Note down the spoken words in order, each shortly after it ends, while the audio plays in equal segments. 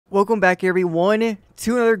Welcome back everyone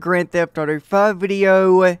to another Grand Theft Auto 5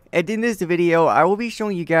 video, and in this video I will be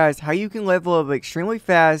showing you guys how you can level up extremely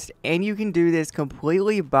fast, and you can do this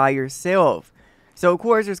completely by yourself. So of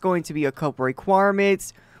course there's going to be a couple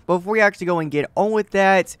requirements, but before we actually go and get on with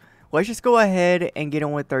that, let's just go ahead and get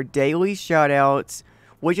on with our daily shoutouts,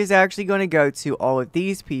 which is actually going to go to all of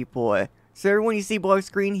these people. So everyone you see below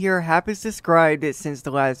screen here happens subscribed since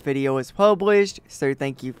the last video was published, so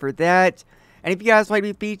thank you for that. And if you guys like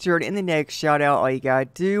to be featured in the next shoutout, all you gotta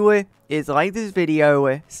do is like this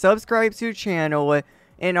video, subscribe to the channel,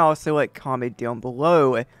 and also comment down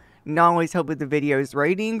below. Not only help with the video's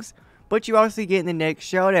ratings, but you also get in the next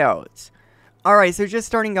shoutouts. Alright, so just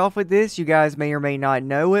starting off with this, you guys may or may not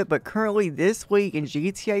know it, but currently this week in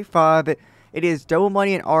GTA 5, it is double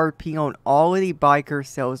money and RP on all of the biker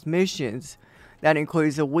sales missions. That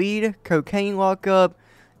includes the weed, cocaine lockup,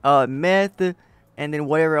 meth, and then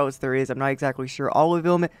whatever else there is. I'm not exactly sure all of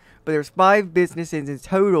them, but there's 5 businesses in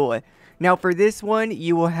total. Now for this one,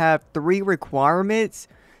 you will have 3 requirements.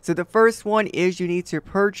 So the first one is you need to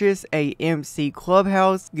purchase a MC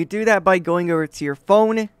Clubhouse. You do that by going over to your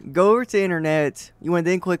phone, go over to internet, you want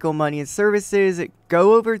to then click on money and services,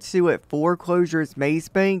 go over to Foreclosures Maze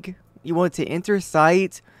Bank, you want to enter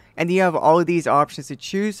site, and you have all of these options to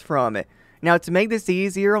choose from. Now to make this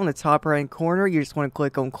easier, on the top right corner, you just want to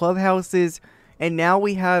click on Clubhouses. And now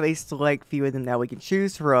we have a select few of them that we can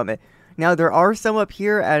choose from. Now there are some up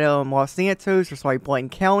here at Los Santos or Blaine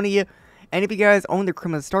County. And if you guys own the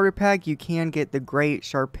Criminal Starter Pack, you can get the Great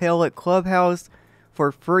Charpelle Clubhouse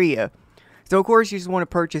for free. So of course you just want to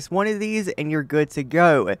purchase one of these and you're good to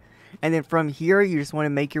go. And then from here you just want to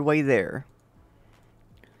make your way there.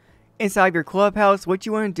 Inside your clubhouse, what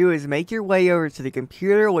you want to do is make your way over to the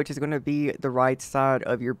computer, which is going to be the right side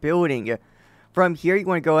of your building. From here, you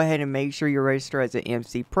want to go ahead and make sure you're registered as an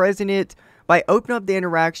MC President. By opening up the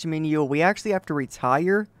interaction menu, we actually have to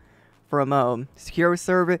retire from Secure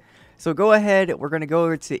Server. So go ahead, we're going to go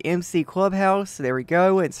over to MC Clubhouse, there we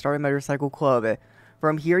go, and start a motorcycle club.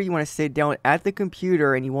 From here, you want to sit down at the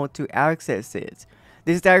computer and you want to access it.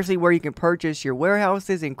 This is actually where you can purchase your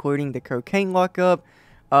warehouses, including the cocaine lockup,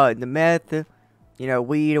 the meth,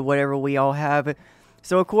 weed, or whatever we all have.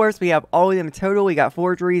 So of course we have all of them in total. We got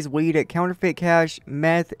forgeries, weed, counterfeit cash,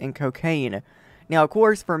 meth, and cocaine. Now of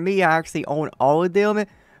course for me I actually own all of them,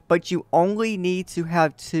 but you only need to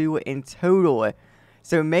have 2 in total.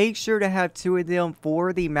 So make sure to have 2 of them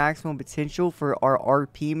for the maximum potential for our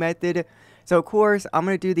RP method. So of course I'm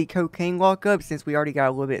going to do the cocaine lockup since we already got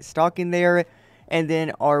a little bit of stock in there, and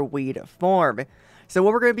then our weed farm. So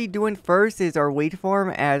what we're going to be doing first is our weed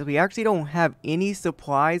farm, as we actually don't have any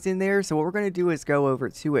supplies in there. So what we're going to do is go over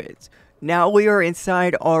to it. Now we are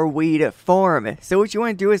inside our weed farm. So what you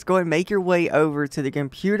want to do is go ahead and make your way over to the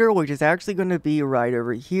computer, which is actually going to be right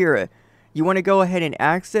over here. You want to go ahead and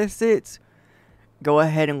access it. Go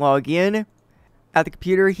ahead and log in. At the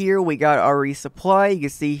computer here, we got our resupply. You can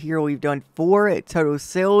see here we've done 4 total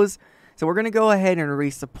sales. So we're going to go ahead and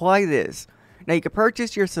resupply this. Now you can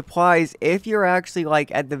purchase your supplies if you're actually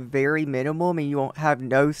at the very minimum and you won't have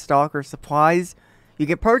no stock or supplies. You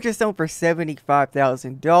can purchase them for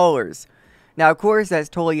 $75,000. Now of course that's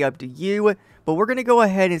totally up to you, but we're going to go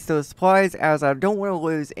ahead and sell the supplies as I don't want to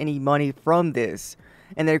lose any money from this.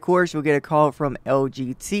 And then of course you'll get a call from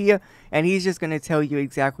LGT and he's just going to tell you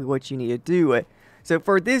exactly what you need to do. So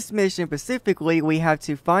for this mission specifically, we have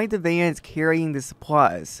to find the vans carrying the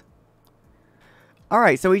supplies.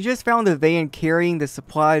 Alright, so we just found the van carrying the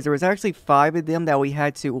supplies. There was actually 5 of them that we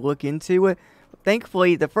had to look into.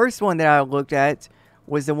 Thankfully, the first one that I looked at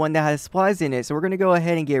was the one that had supplies in it. So we're going to go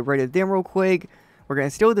ahead and get rid of them real quick. We're going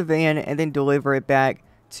to steal the van and then deliver it back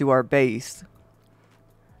to our base.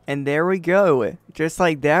 And there we go. Just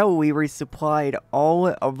like that, we resupplied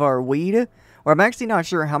all of our weed. Or I'm actually not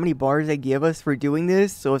sure how many bars they give us for doing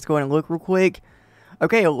this. So let's go ahead and look real quick.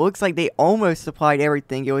 Okay, it looks like they almost supplied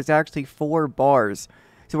everything. It was actually 4 bars.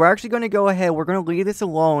 So we're actually going to go ahead. We're going to leave this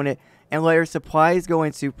alone and let our supplies go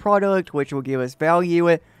into product, which will give us value.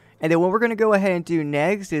 And then what we're going to go ahead and do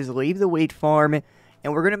next is leave the weed farm.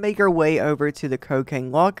 And we're going to make our way over to the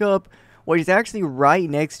cocaine lockup, which is actually right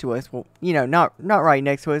next to us. Well, not right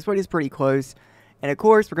next to us, but it's pretty close. And of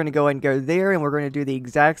course, we're going to go ahead and go there. And we're going to do the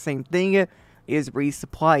exact same thing, is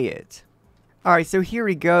resupply it. Alright, so here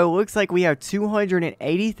we go. Looks like we have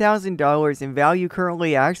 $280,000 in value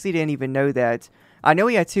currently. I actually didn't even know that. I know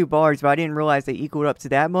we had 2 bars, but I didn't realize they equaled up to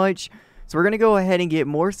that much. So we're going to go ahead and get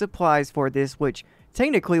more supplies for this, which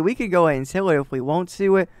technically we could go ahead and sell it if we want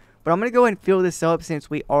to. But I'm going to go ahead and fill this up since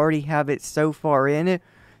we already have it so far in.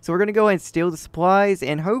 So we're going to go ahead and steal the supplies,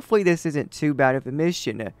 and hopefully this isn't too bad of a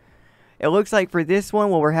mission. It looks like for this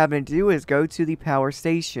one, what we're having to do is go to the power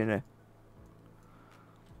station.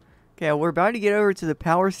 Okay, we're about to get over to the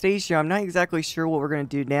power station. I'm not exactly sure what we're going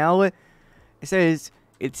to do now. It says,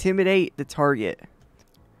 intimidate the target.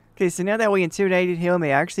 Okay, so now that we intimidated him, it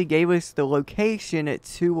actually gave us the location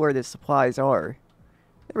to where the supplies are.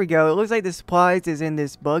 There we go. It looks like the supplies is in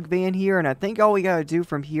this bug van here, and I think all we got to do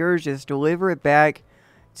from here is just deliver it back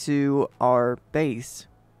to our base.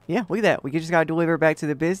 Yeah, look at that. We just got to deliver it back to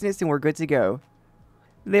the business, and we're good to go.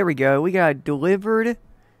 There we go. We got it delivered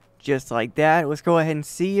just like that. Let's go ahead and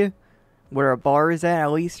see where our bar is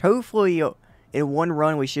at least. Hopefully, in one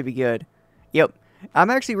run, we should be good. Yep. I'm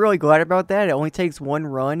actually really glad about that. It only takes one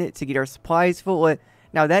run to get our supplies full.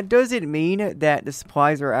 Now, that doesn't mean that the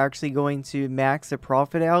supplies are actually going to max the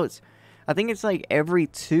profit out. I think it's like every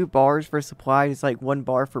 2 bars for supplies, it's like 1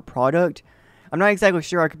 bar for product. I'm not exactly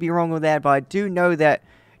sure. I could be wrong with that, but I do know that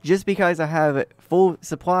just because I have full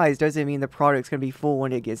supplies doesn't mean the product's going to be full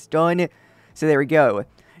when it gets done. So there we go.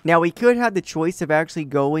 Now, we could have the choice of actually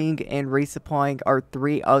going and resupplying our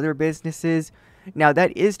 3 other businesses. Now,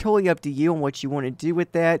 that is totally up to you and what you want to do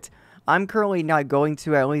with that. I'm currently not going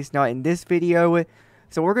to, at least not in this video.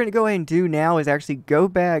 So what we're going to go ahead and do now is actually go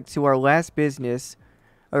back to our last business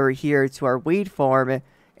over here to our weed farm,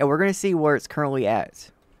 and we're going to see where it's currently at.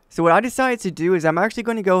 So what I decided to do is I'm actually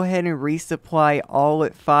going to go ahead and resupply all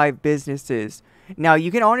 5 businesses. Now,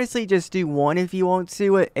 you can honestly just do 1 if you want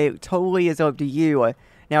to. It totally is up to you.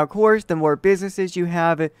 Now, of course, the more businesses you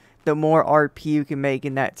have, the more RP you can make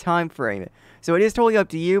in that time frame. So it is totally up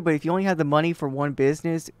to you, but if you only have the money for 1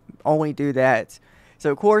 business, only do that.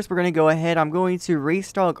 So, of course, we're going to go ahead. I'm going to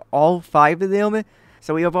restock all 5 of them.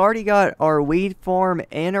 So we have already got our weed farm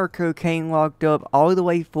and our cocaine locked up all the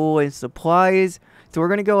way full in supplies. So we're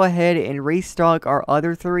going to go ahead and restock our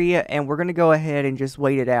other 3, and we're going to go ahead and just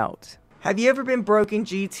wait it out. Have you ever been broke in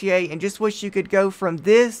GTA and just wish you could go from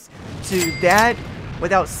this to that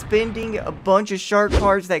without spending a bunch of shark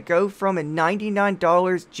cards that go from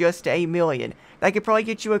 $99 just to $1 million? That could probably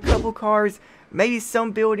get you a couple cars, maybe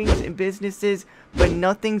some buildings and businesses, but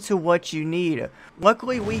nothing to what you need.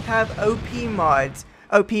 Luckily, we have OP Mods.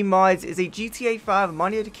 OP Mods is a GTA 5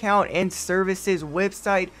 money account and services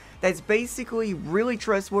website that's basically really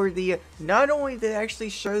trustworthy. Not only do they actually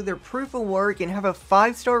show their proof of work and have a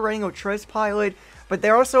 5-star rating on Trustpilot, but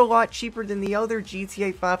they're also a lot cheaper than the other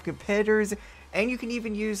GTA 5 competitors. And you can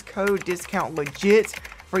even use code DISCOUNTLEGIT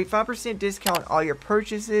for a 5% discount on all your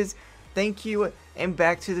purchases. Thank you, and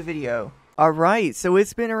back to the video. Alright, so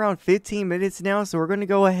it's been around 15 minutes now, so we're going to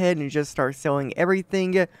go ahead and just start selling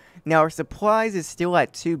everything. Now, our supplies is still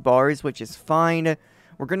at 2 bars, which is fine.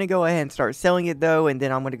 We're going to go ahead and start selling it, though, and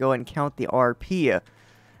then I'm going to go ahead and count the RP.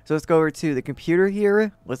 So let's go over to the computer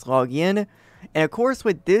here. Let's log in. And, of course,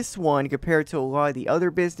 with this one, compared to a lot of the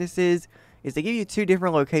other businesses, is they give you 2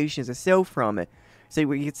 different locations to sell from it. So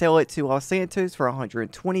we can sell it to Los Santos for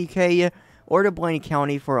 $120K or to Blaine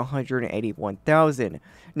County for $181,000.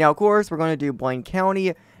 Now, of course, we're going to do Blaine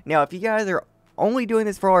County. Now, if you guys are only doing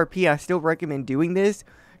this for RP, I still recommend doing this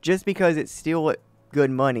just because it's still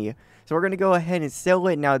good money. So we're going to go ahead and sell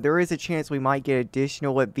it. Now, there is a chance we might get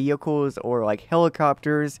additional vehicles or like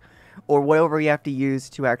helicopters or whatever we have to use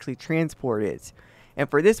to actually transport it. And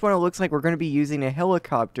for this one, it looks like we're going to be using a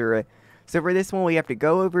helicopter. So for this one, we have to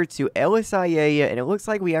go over to LSIA, and it looks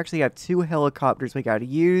like we actually have 2 helicopters we got to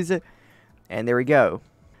use. And there we go.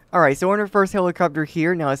 Alright, so on our first helicopter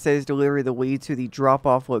here, now it says deliver the weed to the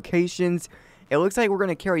drop-off locations. It looks like we're going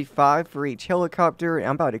to carry 5 for each helicopter.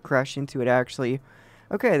 I'm about to crash into it, actually.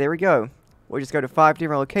 Okay, there we go. We'll just go to 5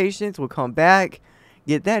 different locations. We'll come back,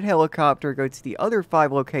 get that helicopter, go to the other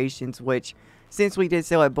 5 locations, which, since we did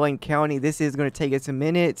sell at Blaine County, this is going to take us a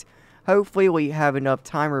minute. Hopefully, we have enough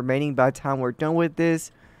time remaining by the time we're done with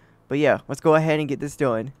this. But yeah, let's go ahead and get this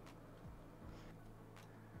done.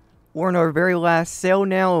 We're on our very last sale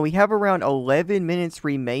now, and we have around 11 minutes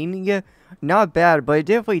remaining. Not bad, but it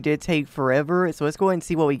definitely did take forever. So let's go ahead and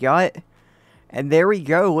see what we got. And there we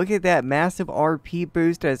go. Look at that massive RP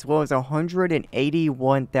boost as well as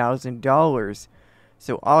 $181,000.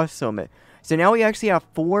 So awesome. So now we actually have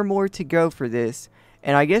 4 more to go for this.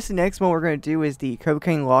 And I guess the next one we're going to do is the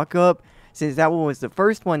cocaine lockup, since that one was the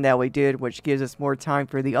first one that we did, which gives us more time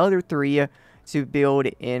for the other 3 to build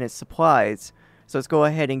in supplies. So let's go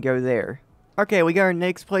ahead and go there. Okay, we got our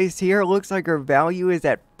next place here. It looks like our value is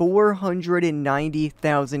at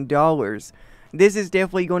 $490,000. This is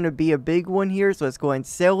definitely going to be a big one here, so let's go ahead and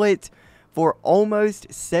sell it for almost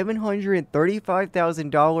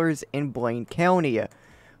 $735,000 in Blaine County.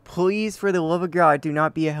 Please, for the love of God, do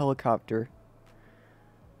not be a helicopter.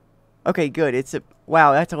 Okay, good. It's a...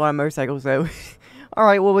 Wow, that's a lot of motorcycles, though.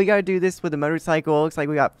 Alright, well, we gotta do this with the motorcycle. It looks like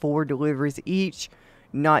we got 4 deliveries each.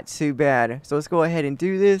 Not too bad. So let's go ahead and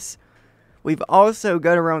do this. We've also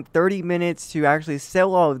got around 30 minutes to actually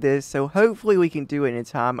sell all of this, so hopefully we can do it in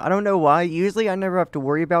time. I don't know why. Usually I never have to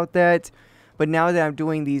worry about that, but now that I'm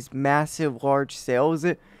doing these massive, large sales,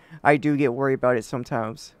 I do get worried about it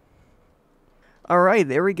sometimes. Alright,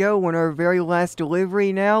 there we go. We're on our very last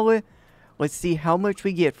delivery now. Let's see how much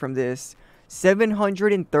we get from this.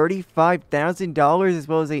 $735,000 as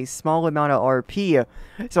well as a small amount of RP.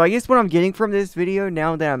 So I guess what I'm getting from this video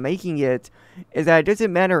now that I'm making it is that it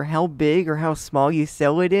doesn't matter how big or how small you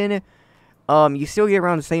sell it in, you still get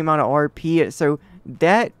around the same amount of RP. So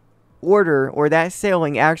that order or that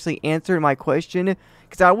selling actually answered my question,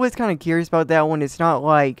 because I was kind of curious about that one. It's not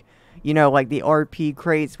like, you know, like the RP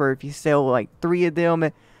crates where if you sell like 3 of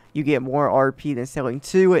them, you get more RP than selling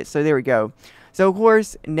 2. So there we go. So, of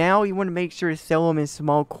course, now you want to make sure to sell them in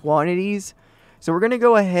small quantities. So, we're going to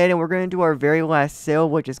go ahead and we're going to do our very last sale,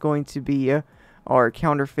 which is going to be our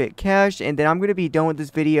counterfeit cash. And then I'm going to be done with this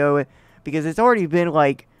video because it's already been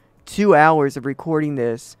like 2 hours of recording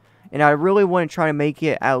this. And I really want to try to make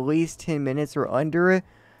it at least 10 minutes or under.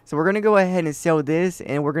 So, we're going to go ahead and sell this.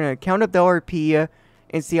 And we're going to count up the RP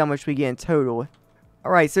and see how much we get in total.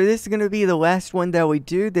 Alright, so this is going to be the last one that we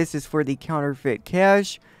do. This is for the counterfeit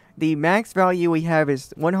cash. The max value we have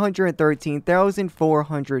is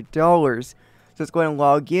 $113,400. So let's go ahead and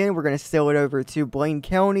log in. We're going to sell it over to Blaine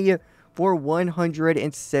County for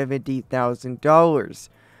 $170,000.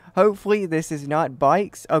 Hopefully this is not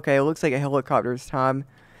bikes. Okay, it looks like a helicopter this time.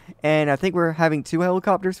 And I think we're having 2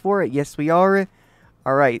 helicopters for it. Yes, we are.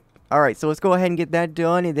 Alright, so let's go ahead and get that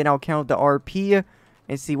done. And then I'll count the RP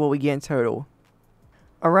and see what we get in total.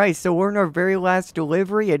 Alright, so we're in our very last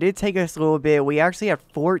delivery. It did take us a little bit. We actually have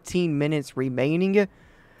 14 minutes remaining.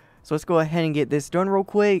 So let's go ahead and get this done real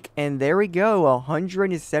quick. And there we go,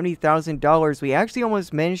 $170,000. We actually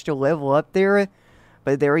almost managed to level up there,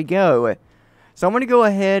 but there we go. So I'm going to go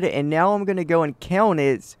ahead and now I'm going to go and count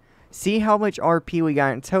it, see how much RP we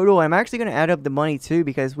got in total. I'm actually going to add up the money too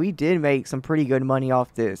because we did make some pretty good money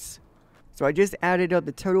off this. So I just added up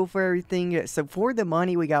the total for everything. So for the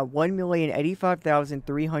money, we got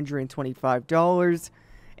 $1,085,325.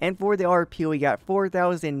 And for the RP, we got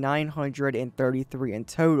 $4,933 in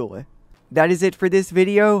total. That is it for this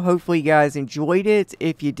video. Hopefully you guys enjoyed it.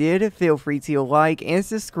 If you did, feel free to like and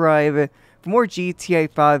subscribe for more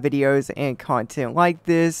GTA 5 videos and content like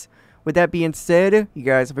this. With that being said, you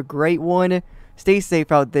guys have a great one. Stay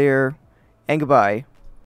safe out there, and goodbye.